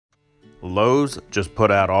Lowe's just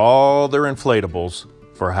put out all their inflatables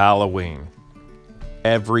for Halloween.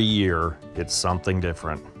 Every year, it's something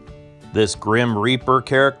different. This Grim Reaper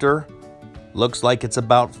character looks like it's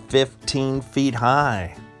about 15 feet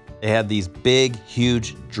high. They had these big,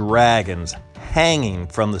 huge dragons hanging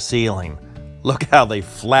from the ceiling. Look how they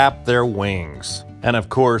flap their wings. And of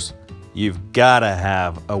course, you've gotta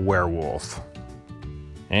have a werewolf.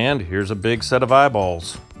 And here's a big set of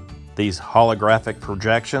eyeballs. These holographic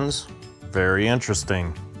projections, very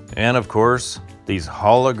interesting. And of course, these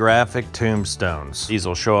holographic tombstones. These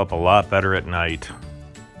will show up a lot better at night.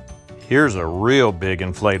 Here's a real big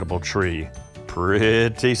inflatable tree.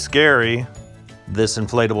 Pretty scary. This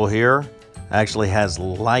inflatable here actually has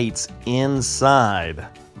lights inside.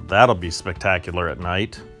 That'll be spectacular at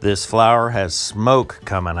night. This flower has smoke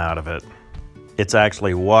coming out of it. It's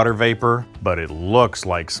actually water vapor, but it looks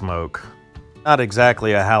like smoke. Not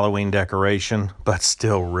exactly a Halloween decoration, but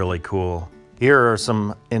still really cool. Here are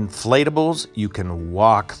some inflatables you can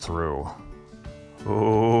walk through.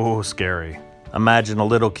 Oh, scary. Imagine a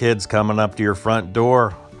little kid's coming up to your front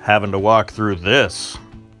door, having to walk through this.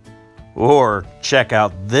 Or check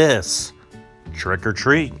out this, trick or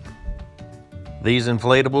treat. These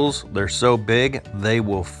inflatables, they're so big, they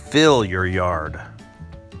will fill your yard.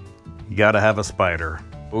 You gotta have a spider.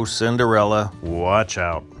 Oh, Cinderella, watch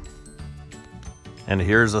out. And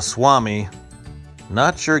here's a Swami.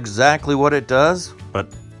 Not sure exactly what it does, but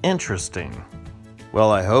interesting.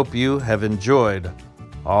 Well, I hope you have enjoyed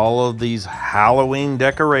all of these Halloween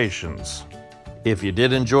decorations. If you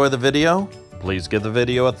did enjoy the video, please give the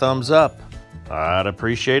video a thumbs up. I'd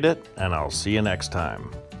appreciate it, and I'll see you next time.